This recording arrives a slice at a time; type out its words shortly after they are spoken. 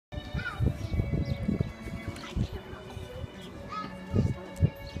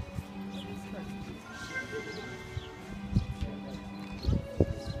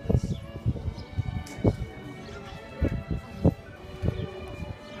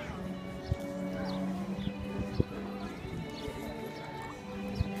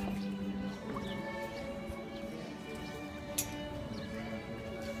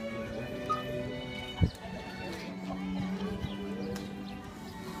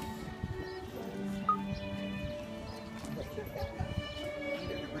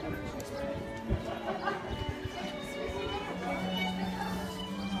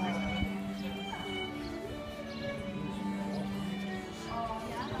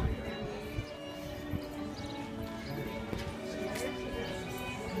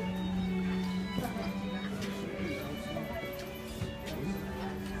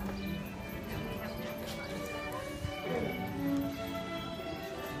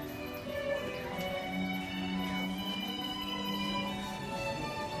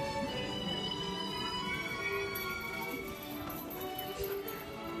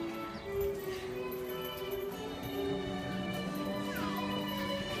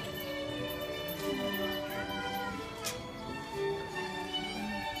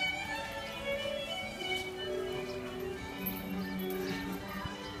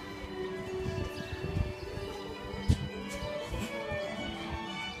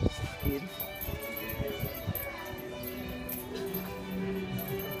Beautiful.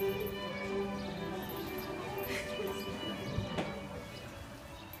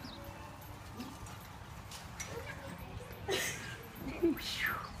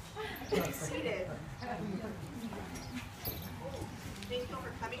 Be seated. Thank you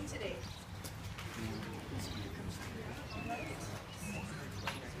for coming today.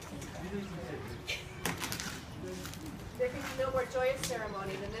 There can be no more joyous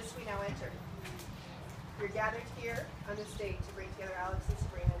ceremony than this we now enter. We're gathered here on this day to bring together Alex and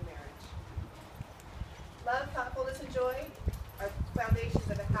Sabrina in marriage. Love, thoughtfulness, and joy are foundations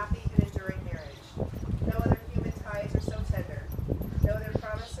of a happy and enduring marriage. No other human ties are so tender. No other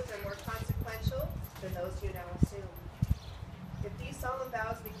promises are more consequential than those you now assume. If these solemn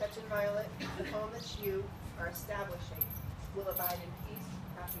vows be kept inviolate, the home that you are establishing will abide in peace,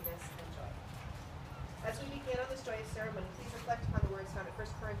 happiness, and joy. As we begin on this joyous ceremony, please reflect upon the words found in 1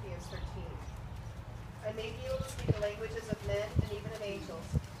 Corinthians 13. I may be able to speak the languages of men and even of angels,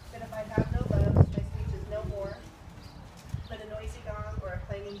 but if I have no love, my speech is no more but a noisy gong or a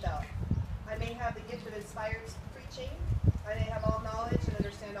clanging bell. I may have the gift of inspired preaching. I may have all knowledge and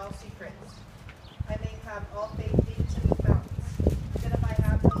understand all secrets. I may have all faith needed to move mountains. But if I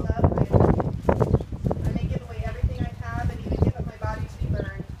have no love, I am nothing. I may give away everything I have and even give up my body to be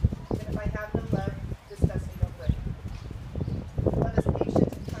burned. But if I have no love, this does me no good. Love is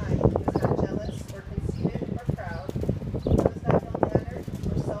patient and kind. It is not jealous or conceited or proud. Love is not ill-mannered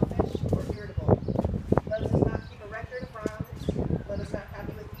or selfish or irritable. Love does not keep a record of wrongs. Love is not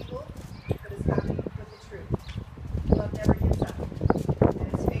happy with evil, but is happy with the truth. Love never gives up, and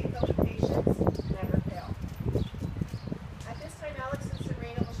its faithful and patience never fail. At this time, Alex and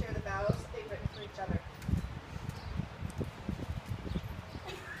Sabrina will share the vows they've written for each other.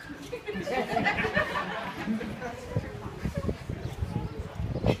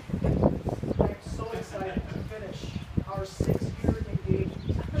 I am so excited to finish our 6-year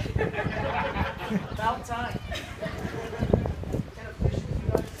engagement. About time. And officially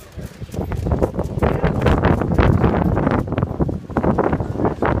unite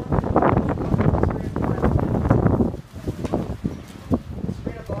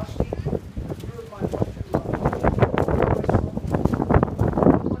Sabrina Boschke, you are my one true love.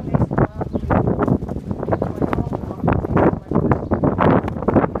 What makes me laugh the way you do. My confidant, my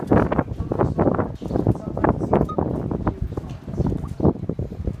you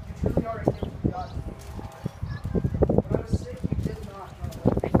truly are a gift from God to me. When I was sick, you did not run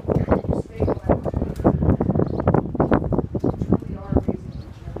away. You stayed when I was weak. You truly are amazing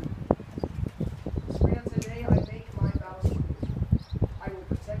each and every day. Sabrina, today I make my vows to you. I will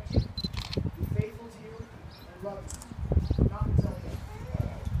protect you, be faithful to you, and love you. Not until the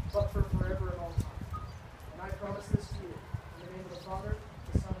end, but for forever and all time. And I promise this to you, in the name of the Father,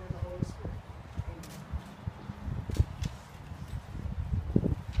 the Son, and the Holy Spirit. Amen.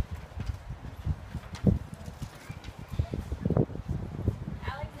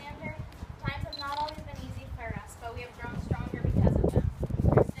 Alexander, times have not always been easy for us, but we have grown stronger because of them.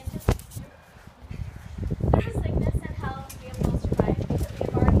 Through sickness and health, we have both survived because we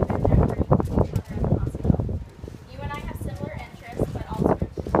have already been there for each other in the hospital. You and I have similar interests, but also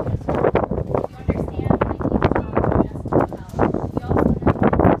interests. You understand when I keep telling us to help. You also know that we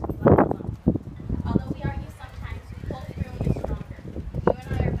left alone. Although we argue sometimes, we pull through and get stronger. You and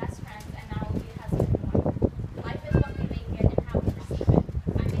I are best friends, and now will be husband and wife. Life is what we make it and how we receive it.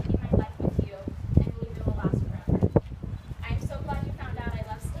 I'm making my life with you, and believe it will last forever. I am so glad you found out I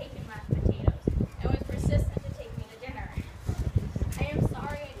love steak and mashed potatoes, and was persistent to take me to dinner. I am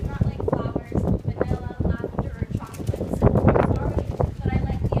sorry I do not like flowers, vanilla, lavender, or chocolates. I'm sorry that I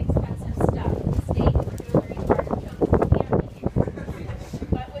like the expensive stuff, steak, jewelry, artichokes, and candy.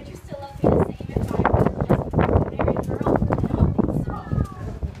 But would you still love me the same if I was just a married girl? No, so.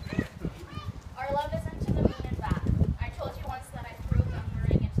 Our love isn't to the moon and back. I told you once that I threw a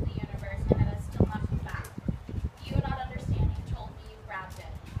boomerang into the universe and it has still not come back. You, not understanding, told me you grabbed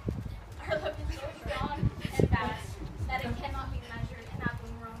it. Our love is so strong and vast that it cannot be measured, and that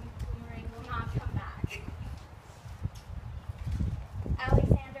boomerang will not come back.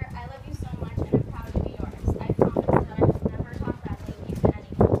 Alexander, I love you so much and I'm proud to be yours. I promise that I will never talk badly of you to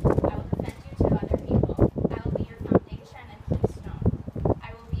anyone. I will defend you to other people. I will be your foundation and keystone. I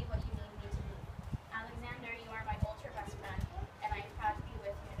will be what you need me to be. Alexander, you are my ultra best friend, and I am proud to be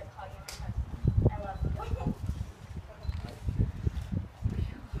with you to call you my husband. I love you.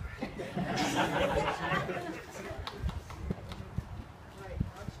 Right,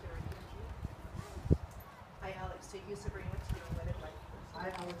 Alex, I, Alex, take you, Sabrina, to your wedded life. I,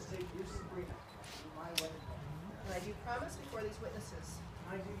 Alex, take you, Sabrina, to my wedding. And I do promise before these witnesses And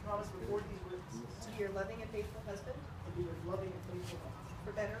I do promise before these witnesses to be your loving and faithful husband, to be your loving and faithful husband,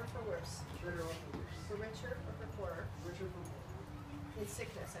 for better or for worse, for better or for worse, for richer or for poorer, for richer or for poorer, in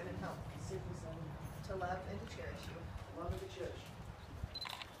sickness and in health, in sickness and in health, to love and to cherish you. to love and to cherish you.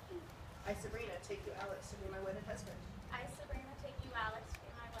 I, Sabrina, take you, Alex, to be my wedded husband, I, Sabrina, take you, Alex, to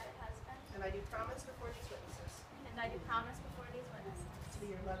be my wedded husband, and I do promise before these witnesses and I do promise before these witnesses to be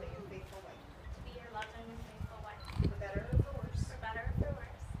your loving and faithful wife, to be your loving and faithful wife, for better or for worse, for better or for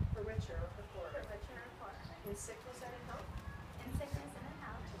worse, for richer or for for poorer, richer or poorer, in sickness and in health, in sickness and in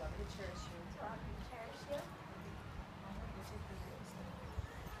health, to love and to cherish you. to love and cherish you.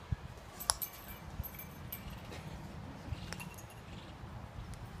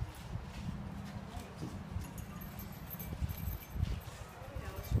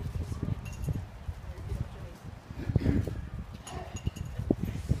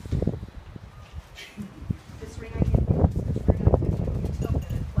 This ring I give you, in token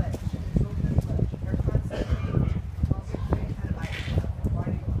and pledge, your constant faith, and abiding love.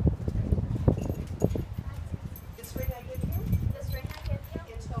 This ring I give you, This ring I give you,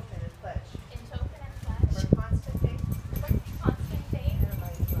 in token and pledge, in token and pledge, your constant faith constant faith and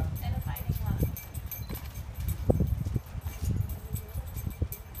abiding love. and abiding love.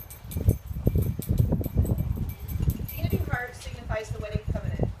 The unity heart signifies the wedding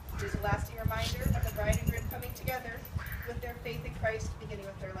covenant, which is a lasting reminder of the bride and groom coming together with their faith in Christ, beginning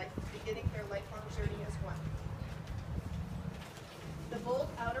their lifelong journey as one. The bold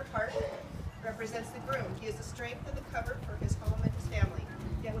outer heart represents the groom. He is the strength and the cover for his home and his family,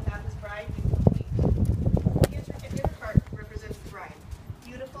 yet without his bride, he is complete. The inner heart represents the bride.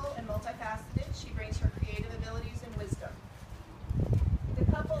 Beautiful and multifaceted, she brings her creative abilities and wisdom. The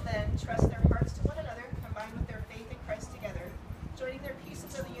couple then trust their hearts to one another, combined with their faith in Christ together, joining their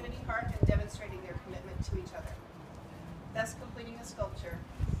pieces of the unity heart and demonstrating their commitment to each other, thus completing the sculpture,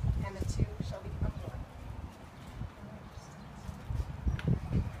 and the two shall become one.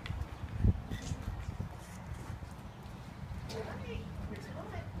 Alright, here's the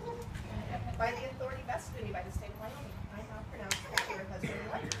moment. By the authority vested in me by the state of Wyoming, I now pronounce that you are husband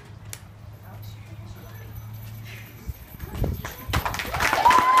and wife. Ouch.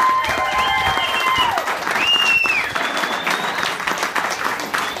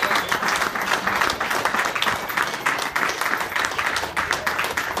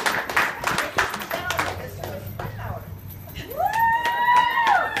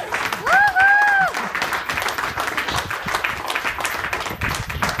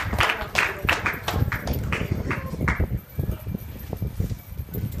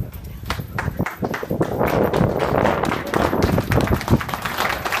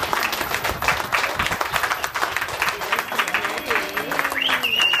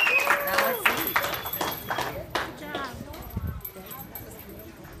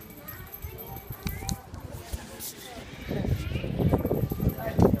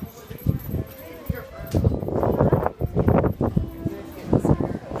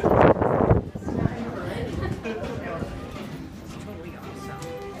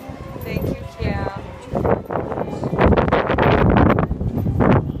 Thank you, Kim.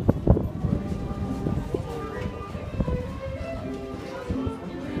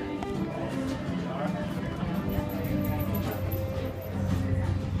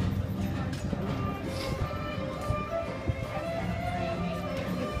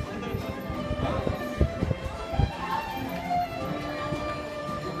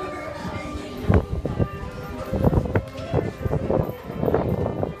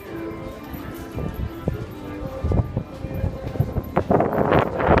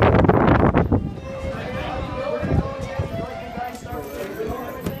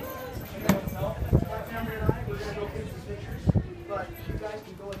 But you guys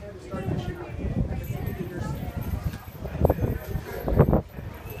can go ahead and start